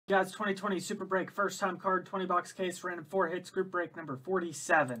Guys, 2020 Super Break first time card, 20 box case, random 4 hits, group break number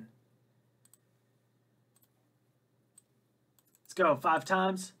 47. Let's go 5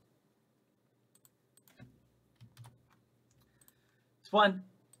 times. It's 1,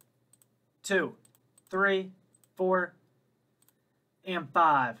 2, 3, 4, and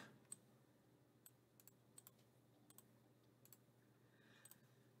 5.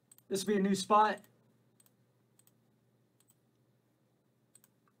 This will be a new spot.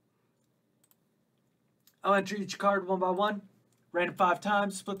 I'll enter each card one by one. Random 5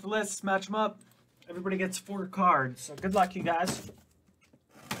 times. Split the lists. Match them up. Everybody gets 4 cards. So good luck, you guys.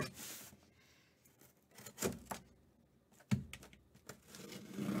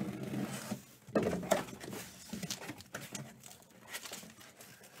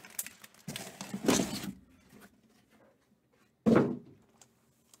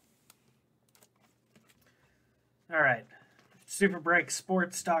 All right.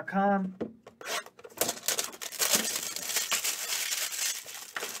 Superbreaksports.com.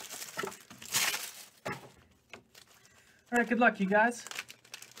 All right, good luck, you guys.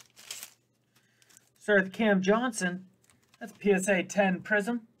 Start with Cam Johnson. That's PSA 10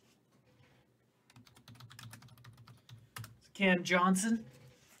 Prism. It's Cam Johnson.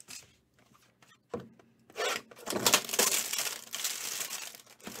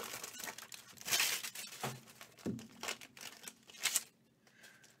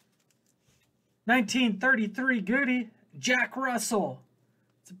 $1933 Goody, Jack Russell.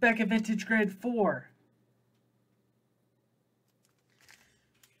 It's a Beckett Vintage Grade 4.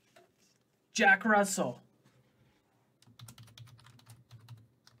 Jack Russell.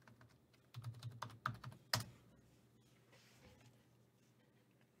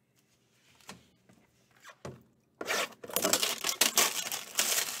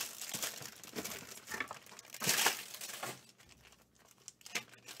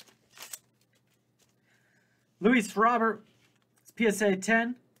 Luis Robert, it's PSA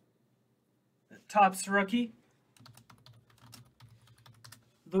 10, Topps rookie.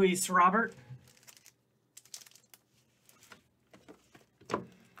 Luis Robert.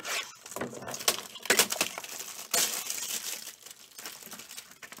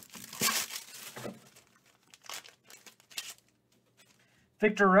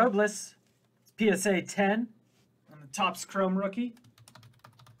 Victor Robles, PSA 10 on the Topps Chrome rookie.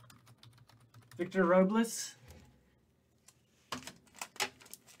 Victor Robles.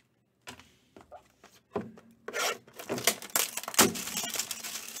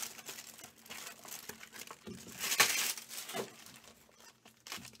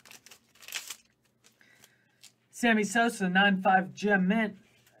 Sammy Sosa, 9.5 Gem Mint.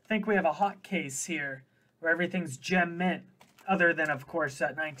 I think we have a hot case here where everything's Gem Mint, other than, of course,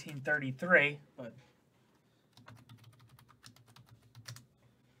 that 1933. But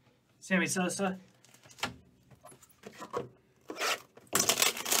Sammy Sosa.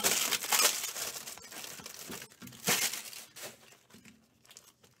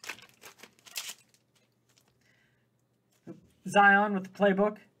 Zion with the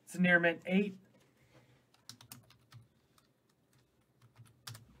playbook. It's a near mint 8.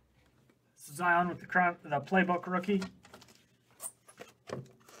 Zion with the playbook rookie.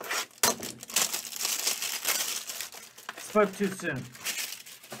 Spoke too soon.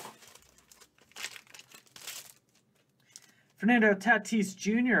 Fernando Tatis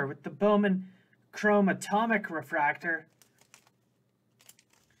Jr. with the Bowman Chrome Atomic Refractor.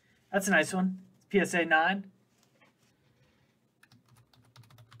 That's a nice one. It's PSA 9.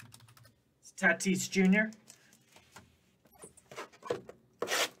 It's Tatis Jr.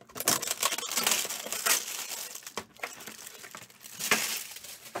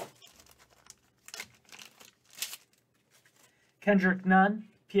 Kendrick Nunn,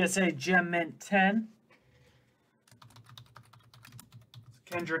 PSA Gem Mint 10.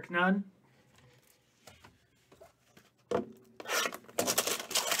 Kendrick Nunn.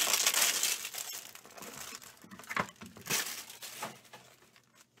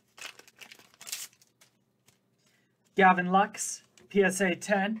 Gavin Lux, PSA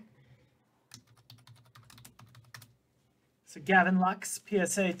 10. So Gavin Lux,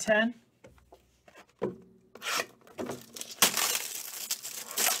 PSA 10.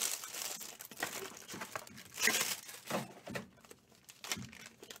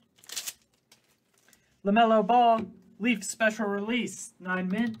 LaMelo Ball, Leaf Special Release, 9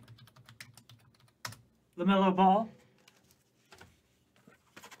 mint. LaMelo Ball.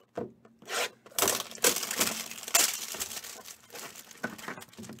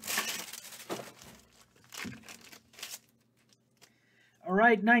 All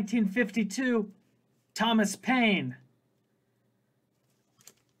right, 1952, Thomas Paine.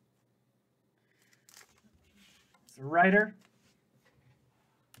 Ryder.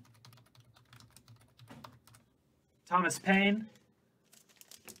 Thomas Paine.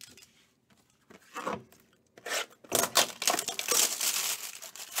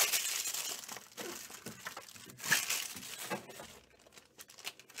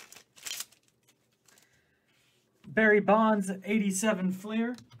 Barry Bonds, 87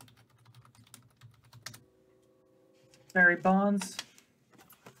 Fleer. Barry Bonds.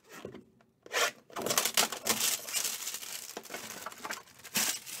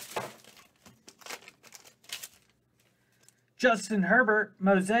 Justin Herbert,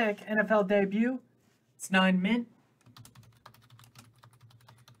 Mosaic, NFL debut. It's 9 mint.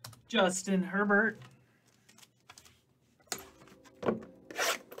 Justin Herbert.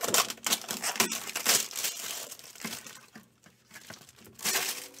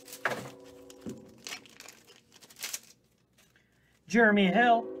 Jeremy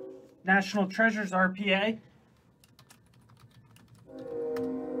Hill, National Treasures RPA.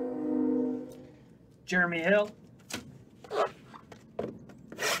 Jeremy Hill.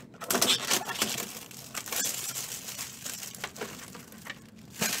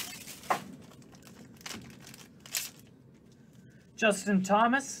 Justin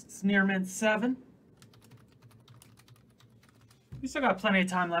Thomas, it's near mint 7. We still got plenty of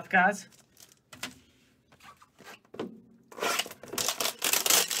time left, guys.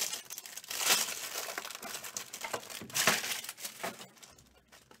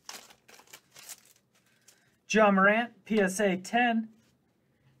 John Morant, PSA 10.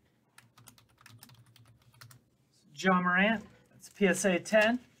 John Morant, that's PSA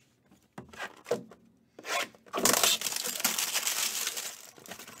 10.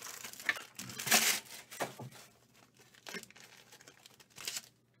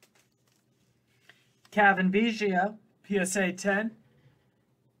 Kevin Biggio, PSA 10.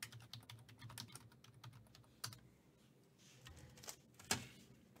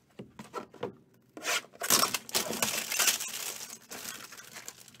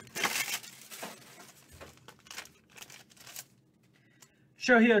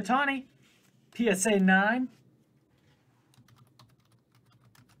 Shohei Ohtani, PSA 9.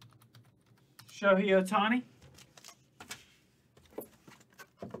 Shohei Ohtani.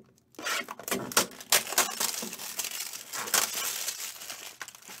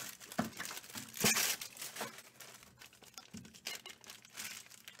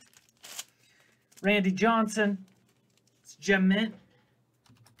 Randy Johnson, it's gem mint.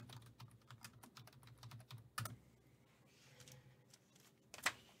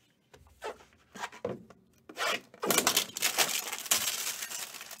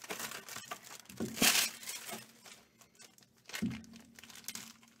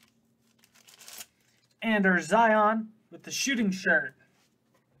 And our Zion with the shooting shirt.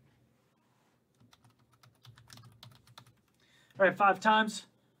 All right, 5 times.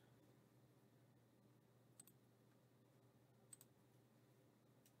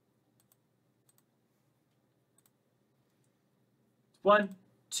 One,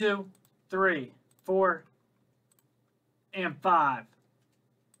 2, 3, 4, and 5.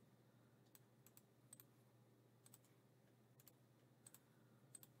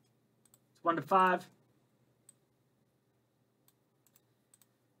 It's 1 to 5.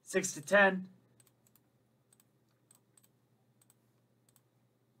 6 to 10.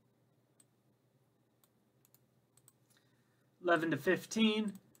 11 to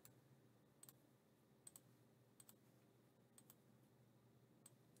 15.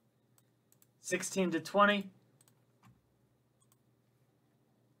 16 to 20.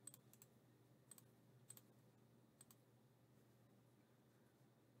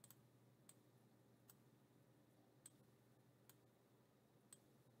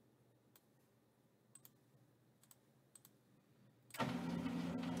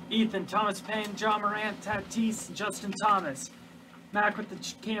 'Ethan, Thomas Paine, John Morant, Tatis, Justin Thomas. Mac with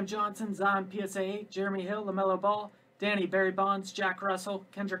the Cam Johnson, Zion, PSA 8, Jeremy Hill, LaMelo Ball, Danny, Barry Bonds, Jack Russell,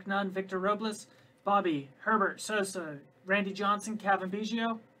 Kendrick Nunn, Victor Robles, Bobby, Herbert, Sosa, Randy Johnson, Kevin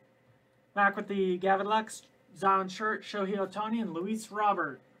Biggio. Mac with the Gavin Lux, Zion shirt, Shohei Ohtani, and Luis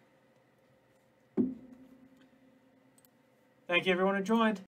Robert. Thank you everyone who joined.